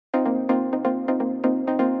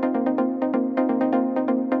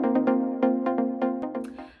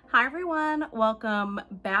Hi everyone, welcome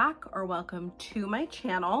back or welcome to my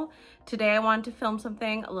channel. Today I wanted to film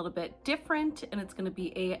something a little bit different and it's going to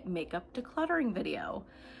be a makeup decluttering video.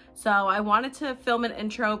 So I wanted to film an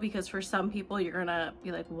intro because for some people you're gonna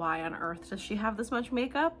be like, why on earth does she have this much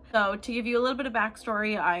makeup? So to give you a little bit of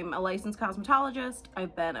backstory, I'm a licensed cosmetologist.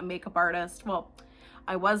 I've been a makeup artist. Well,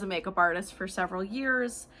 I was a makeup artist for several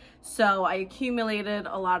years. So I accumulated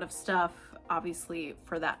a lot of stuff obviously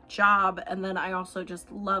for that job, and then I also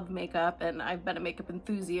just love makeup, and I've been a makeup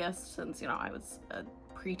enthusiast since, you know, I was a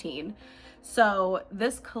preteen. So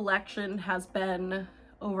this collection has been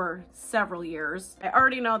over several years. I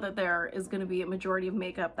already know that there is going to be a majority of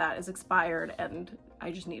makeup that is expired and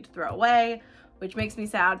I just need to throw away, which makes me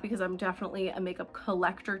sad because I'm definitely a makeup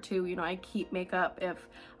collector too. You know, I keep makeup if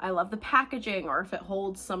I love the packaging or if it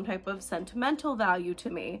holds some type of sentimental value to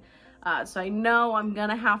me. So I know I'm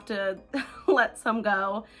gonna have to let some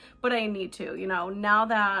go, but I need to, you know, now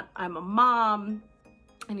that I'm a mom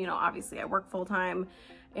and, you know, obviously I work full time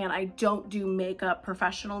and I don't do makeup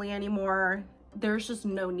professionally anymore, there's just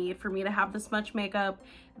no need for me to have this much makeup.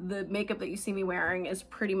 The makeup that you see me wearing is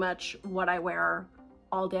pretty much what I wear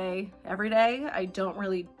all day, every day. I don't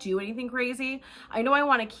really do anything crazy. I know I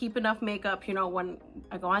want to keep enough makeup, you know, when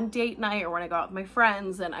I go on date night or when I go out with my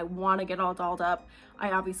friends and I want to get all dolled up,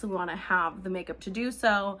 I obviously want to have the makeup to do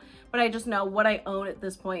so, but I just know what I own at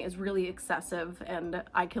this point is really excessive and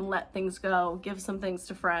I can let things go, give some things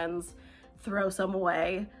to friends, throw some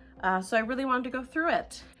away. So I really wanted to go through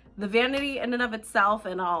it. The vanity in and of itself,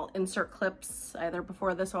 and I'll insert clips either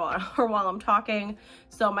before this or while I'm talking.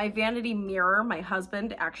 So my vanity mirror, my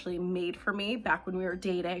husband actually made for me back when we were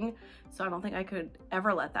dating. So I don't think I could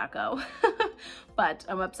ever let that go, but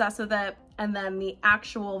I'm obsessed with it. And then the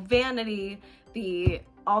actual vanity,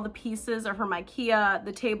 all the pieces are from IKEA.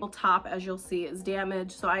 The tabletop, as you'll see, is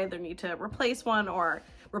damaged. So I either need to replace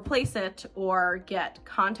it or get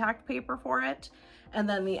contact paper for it. And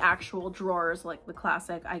then the actual drawers, like the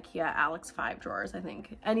classic IKEA Alex 5 drawers. I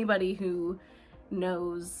think anybody who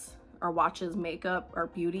knows or watches makeup or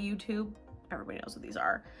beauty YouTube, everybody knows what these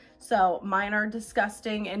are. So mine are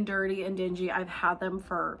disgusting and dirty and dingy. I've had them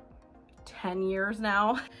for 10 years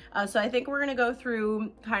now. So I think we're gonna go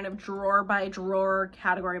through kind of drawer by drawer,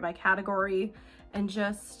 category by category, and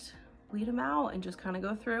just weed them out and just kind of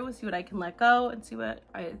go through and see what I can let go and see what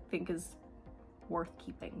I think is worth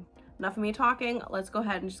keeping. Enough of me talking, let's go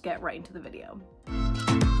ahead and just get right into the video.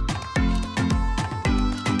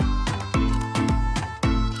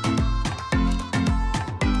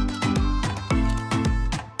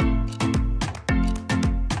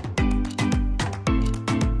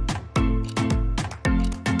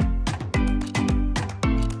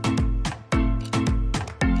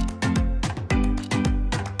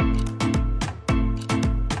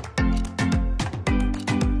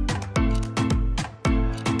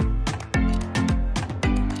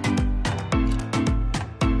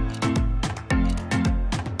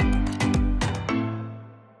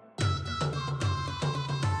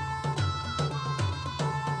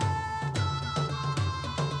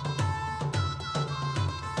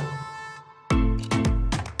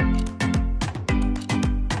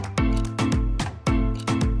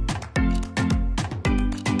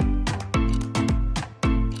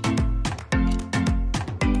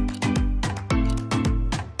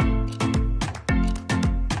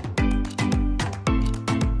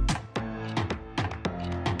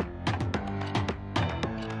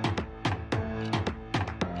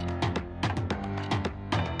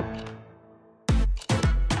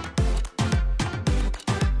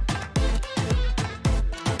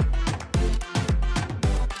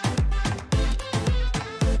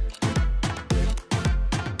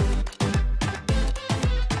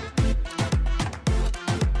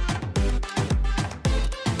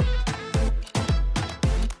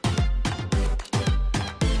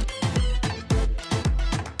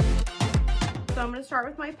 So I'm going to start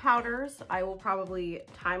with my powders. I will probably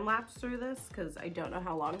time lapse through this because I don't know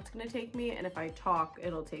how long it's going to take me, and if I talk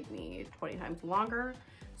it'll take me 20 times longer.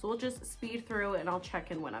 So we'll just speed through and I'll check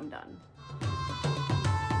in when I'm done.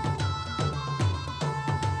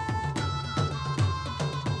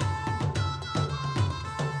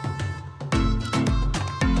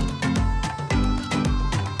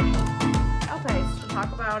 Okay, so to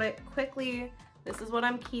talk about it quickly, this is what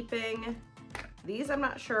I'm keeping. These I'm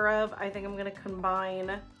not sure of. I think I'm gonna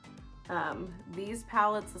combine these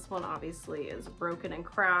palettes. This one obviously is broken and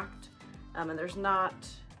cracked. And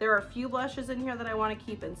there are a few blushes in here that I wanna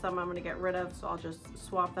keep and some I'm gonna get rid of. So I'll just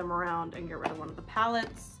swap them around and get rid of one of the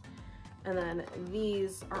palettes. And then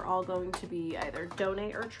these are all going to be either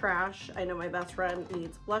donate or trash. I know my best friend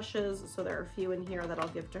needs blushes, so there are a few in here that I'll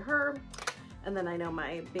give to her. And then I know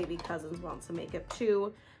my baby cousins want some makeup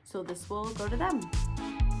too, so this will go to them.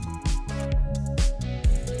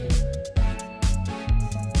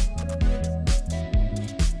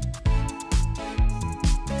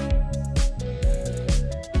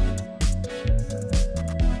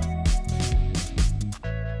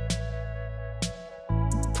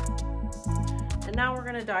 And now we're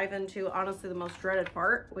gonna dive into honestly the most dreaded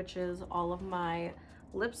part, which is all of my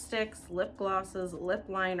lipsticks, lip glosses, lip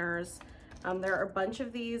liners. There are a bunch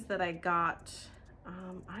of these that I got,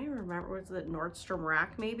 I don't remember, was it Nordstrom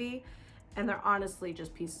Rack maybe? And they're honestly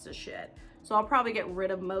just pieces of shit. So I'll probably get rid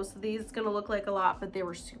of most of these. It's gonna look like a lot, but they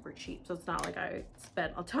were super cheap. So it's not like I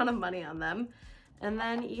spent a ton of money on them. And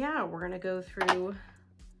then, yeah, we're gonna go through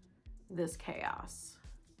this chaos.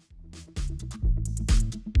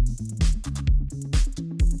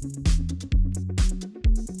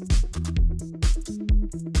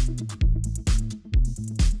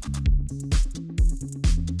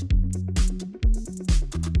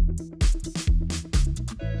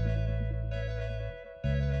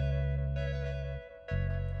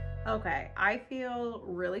 Okay, I feel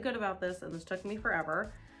really good about this, and this took me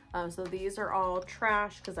forever. So these are all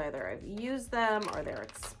trash because either I've used them or they're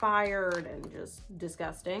expired and just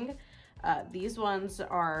disgusting. These ones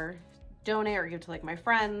are donate or give to like my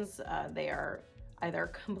friends. They are either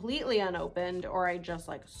completely unopened or I just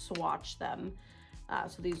like swatch them.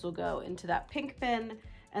 So these will go into that pink bin.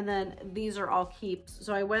 And then these are all keeps.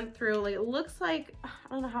 So I went through, like, it looks like, I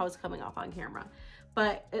don't know how it's coming off on camera,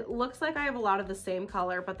 but it looks like I have a lot of the same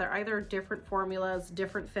color, but they're either different formulas,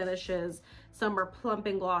 different finishes. Some are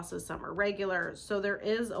plumping glosses, some are regular. So there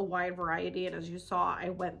is a wide variety. And as you saw,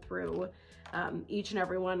 I went through each and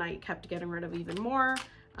every one. I kept getting rid of even more.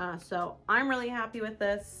 So I'm really happy with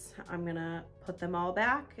this. I'm gonna put them all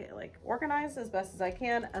back, like organized as best as I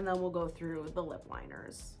can, and then we'll go through the lip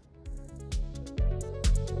liners.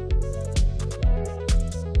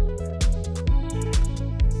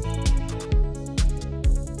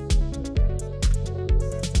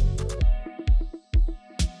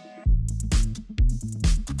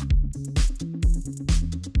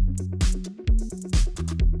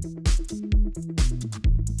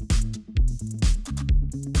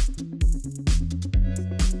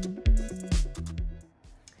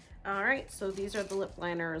 All right, so these are the lip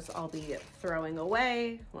liners I'll be throwing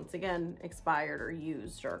away. Once again, expired or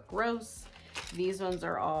used or gross. These ones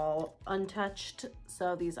are all untouched,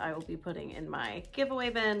 so these I will be putting in my giveaway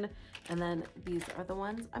bin, and then these are the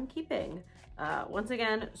ones I'm keeping. Once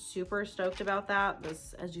again, super stoked about that.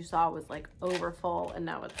 This, as you saw, was like over full, and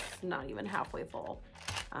now it's not even halfway full.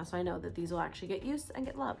 So I know that these will actually get used and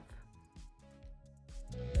get love.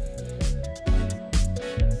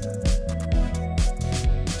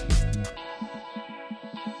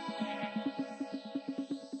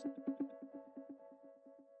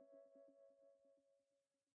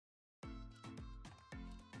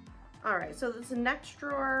 All right, so this next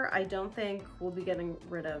drawer, I don't think we'll be getting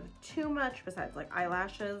rid of too much besides like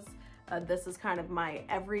eyelashes. This is kind of my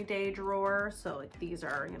everyday drawer. So like these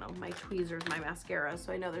are, you know, my tweezers, my mascara.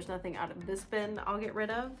 So I know there's nothing out of this bin I'll get rid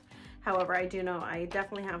of. However, I do know I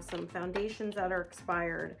definitely have some foundations that are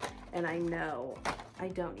expired, and I know I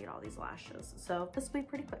don't need all these lashes. So this will be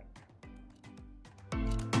pretty quick.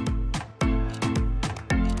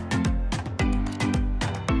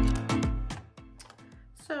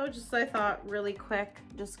 So just, I thought really quick,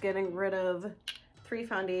 just getting rid of 3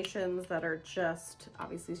 foundations that are just,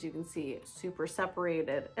 obviously, as you can see, super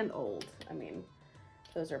separated and old. I mean,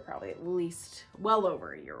 those are probably at least well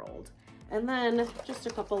over a year old. And then just a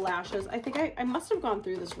couple lashes. I think I must have gone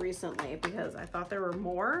through this recently because I thought there were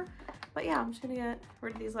more. But yeah, I'm just gonna get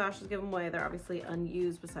rid of these lashes, give them away. They're obviously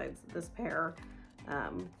unused besides this pair,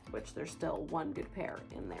 which there's still one good pair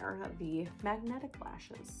in there, the magnetic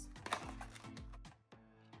lashes.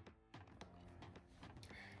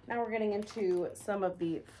 Now we're getting into some of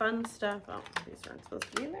the fun stuff. Oh, these aren't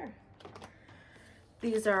supposed to be in there.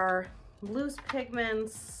 These are loose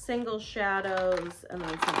pigments, single shadows, and then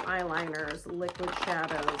some eyeliners, liquid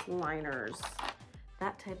shadows, liners,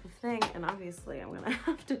 that type of thing. And obviously I'm gonna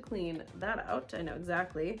have to clean that out. I know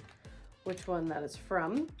exactly which one that is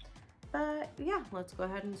from. But yeah, let's go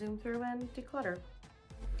ahead and zoom through and declutter.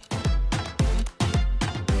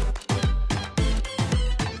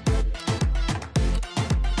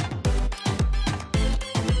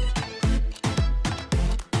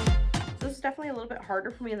 Definitely a little bit harder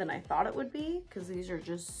for me than I thought it would be because these are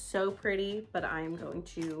just so pretty, but I'm going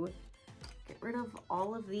to get rid of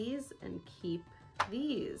all of these and keep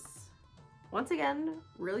these. once again,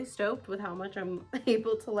 really stoked with how much I'm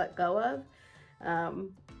able to let go of.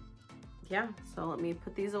 Yeah, so let me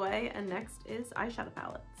put these away, and next is eyeshadow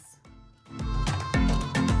palettes.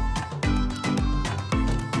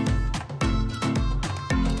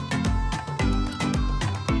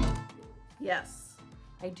 Yes,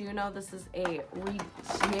 I do know this is a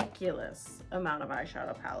ridiculous amount of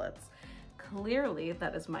eyeshadow palettes. Clearly,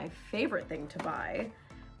 that is my favorite thing to buy,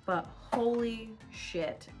 but holy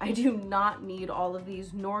shit, I do not need all of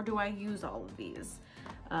these, nor do I use all of these.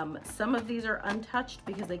 Some of these are untouched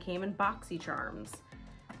because they came in boxy charms.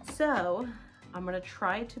 So I'm gonna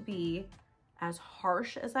try to be as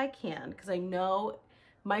harsh as I can, because I know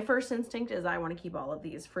my first instinct is I wanna keep all of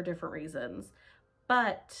these for different reasons,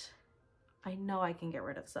 but I know I can get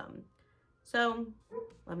rid of some. So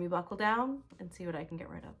let me buckle down and see what I can get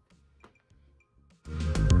rid of.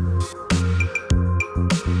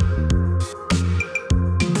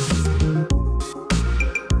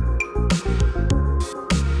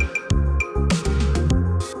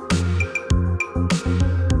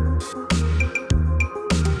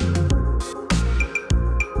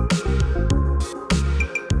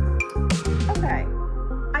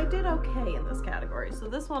 So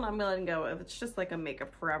this one I'm letting go of. It's just like a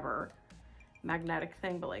Makeup Forever magnetic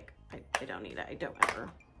thing, but like I don't need it. I don't ever.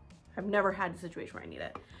 I've never had a situation where I need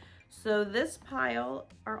it. So this pile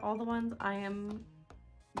are all the ones I am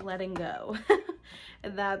letting go.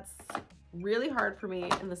 And that's really hard for me,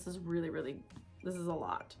 and this is this is a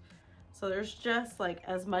lot. So there's just like,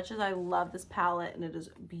 as much as I love this palette and it is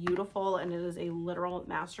beautiful and it is a literal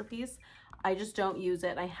masterpiece, I just don't use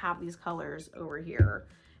it. I have these colors over here.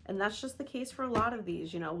 And that's just the case for a lot of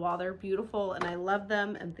these, you know, while they're beautiful and I love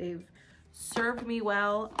them and they've served me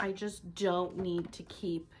well, I just don't need to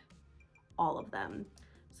keep all of them.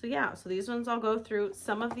 So yeah, so these ones I'll go through.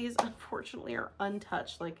 Some of these unfortunately are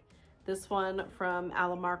untouched. Like this one from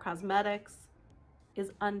Alamar Cosmetics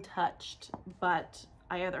is untouched, but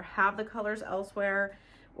I either have the colors elsewhere,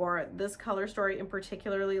 or this color story in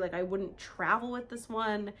particularly, like I wouldn't travel with this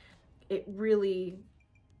one. It really,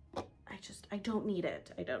 I don't need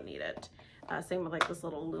it. I don't need it. Same with like this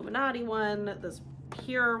little Illuminati one, this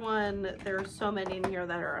Pure one. There are so many in here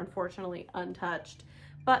that are unfortunately untouched,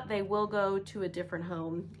 but they will go to a different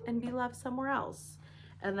home and be left somewhere else.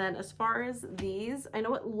 And then as far as these, I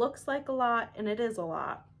know it looks like a lot, and it is a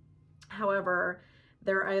lot. However,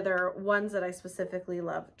 they're either ones that I specifically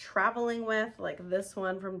love traveling with, like this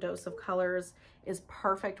one from Dose of Colors is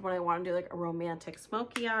perfect when I want to do like a romantic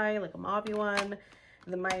smoky eye, like a mauvey one.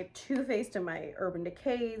 And then my Too Faced and my Urban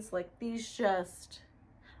Decays, like these just,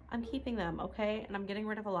 I'm keeping them, okay? And I'm getting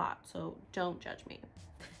rid of a lot, so don't judge me.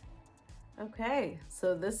 Okay,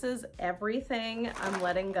 so this is everything I'm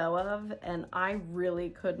letting go of, and I really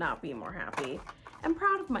could not be more happy and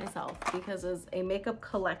proud of myself, because as a makeup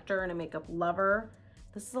collector and a makeup lover,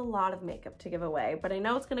 this is a lot of makeup to give away, but I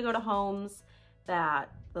know it's gonna go to homes that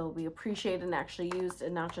they'll be appreciated and actually used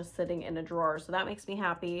and not just sitting in a drawer, so that makes me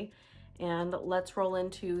happy. And let's roll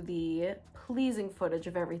into the pleasing footage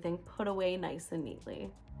of everything put away nice and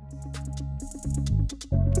neatly.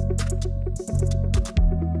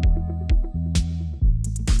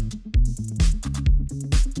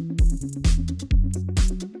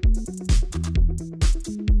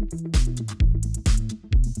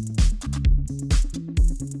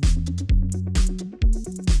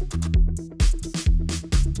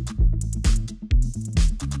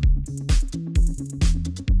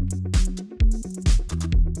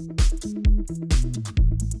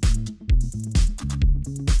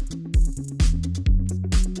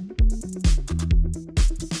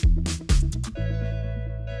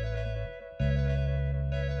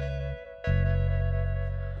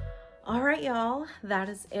 Alright y'all, that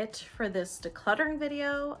is it for this decluttering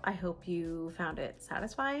video. I hope you found it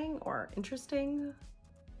satisfying or interesting.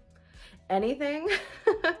 Anything.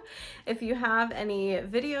 If you have any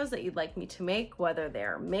videos that you'd like me to make, whether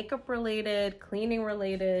they're makeup related, cleaning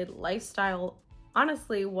related, lifestyle,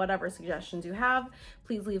 honestly, whatever suggestions you have,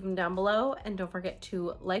 please leave them down below. And don't forget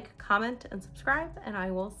to like, comment, and subscribe, and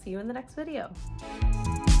I will see you in the next video.